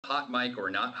hot mic or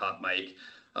not hot mic,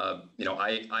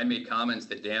 I made comments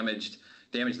that damaged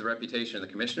the reputation of the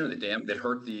commissioner, that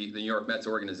hurt the New York Mets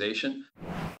organization.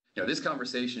 This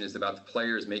conversation is about the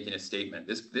players making a statement.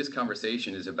 This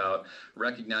conversation is about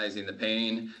recognizing the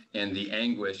pain and the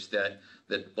anguish that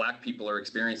black people are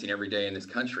experiencing every day in this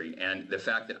country. And the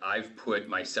fact that I've put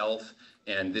myself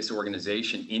and this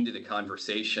organization into the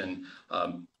conversation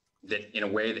that in a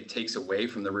way that takes away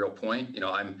from the real point.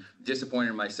 I'm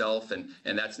disappointed in myself, and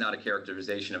that's not a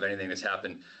characterization of anything that's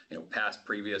happened, past,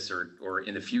 previous, or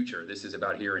in the future. This is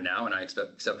about here and now, and I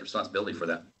accept responsibility for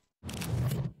that.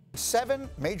 7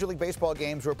 Major League Baseball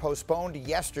games were postponed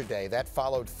yesterday. That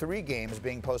followed 3 games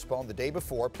being postponed the day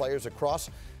before. Players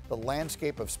across the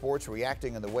landscape of sports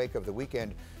reacting in the wake of the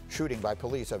weekend shooting by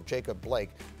police of Jacob Blake.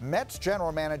 Mets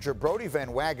general manager Brodie Van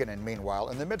Wagenen, meanwhile,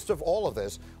 in the midst of all of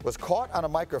this, was caught on a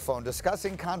microphone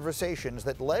discussing conversations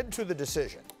that led to the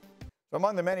decision.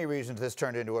 Among the many reasons this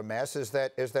turned into a mess is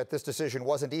that this decision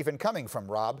wasn't even coming from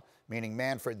Rob, meaning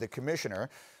Manfred, the commissioner.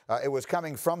 It was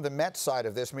coming from the Mets side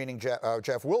of this, meaning Jeff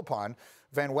Wilpon.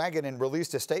 Van Wagenen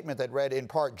released a statement that read, in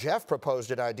part, Jeff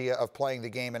proposed an idea of playing the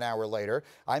game an hour later.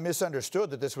 I misunderstood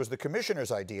that this was the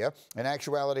commissioner's idea. In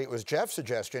actuality, it was Jeff's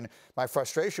suggestion. My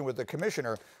frustration with the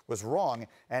commissioner was wrong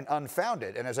and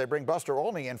unfounded. And as I bring Buster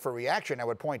Olney in for reaction, I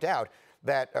would point out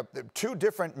that 2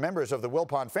 different members of the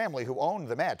Wilpon family who own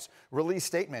the Mets released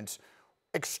statements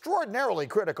extraordinarily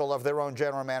critical of their own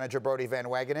general manager, Brodie Van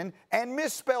Wagenen, and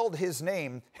misspelled his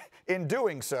name in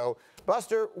doing so.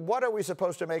 Buster, what are we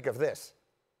supposed to make of this?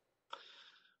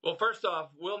 Well, first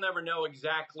off, we'll never know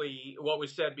exactly what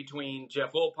was said between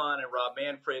Jeff Wilpon and Rob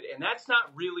Manfred, and that's not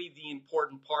really the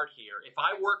important part here. If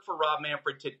I worked for Rob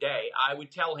Manfred today, I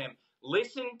would tell him,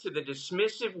 listen to the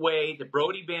dismissive way that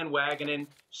Brodie Van Wagenen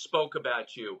spoke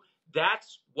about you.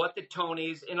 That's what the tone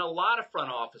is in a lot of front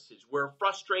offices where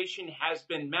frustration has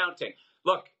been mounting.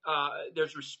 Look,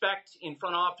 there's respect in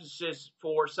front offices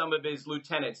for some of his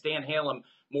lieutenants, Dan Halem,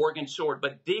 Morgan Sword.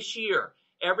 But this year,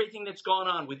 everything that's gone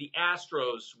on with the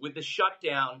Astros, with the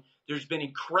shutdown, there's been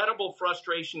incredible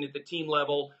frustration at the team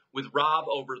level with Rob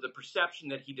over the perception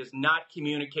that he does not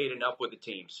communicate enough with the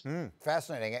teams.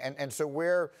 Fascinating. And so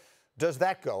where does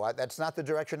that go? That's not the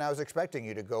direction I was expecting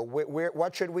you to go.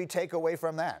 What should we take away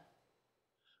from that?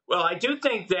 Well, I do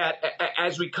think that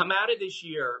as we come out of this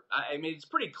year, I mean, it's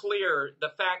pretty clear the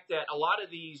fact that a lot of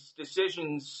these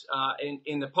decisions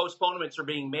in the postponements are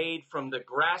being made from the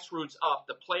grassroots up,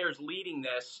 the players leading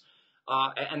this,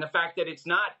 and the fact that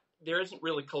there isn't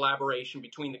really collaboration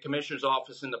between the commissioner's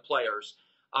office and the players,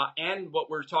 and what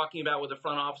we're talking about with the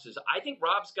front offices. I think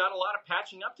Rob's got a lot of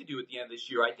patching up to do at the end of this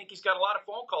year. I think he's got a lot of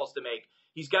phone calls to make.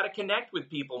 He's got to connect with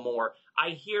people more.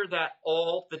 I hear that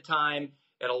all the time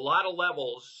at a lot of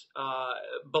levels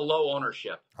below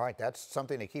ownership. All right, that's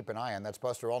something to keep an eye on. That's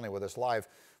Buster Olney with us live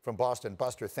from Boston.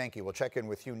 Buster, thank you. We'll check in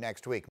with you next week.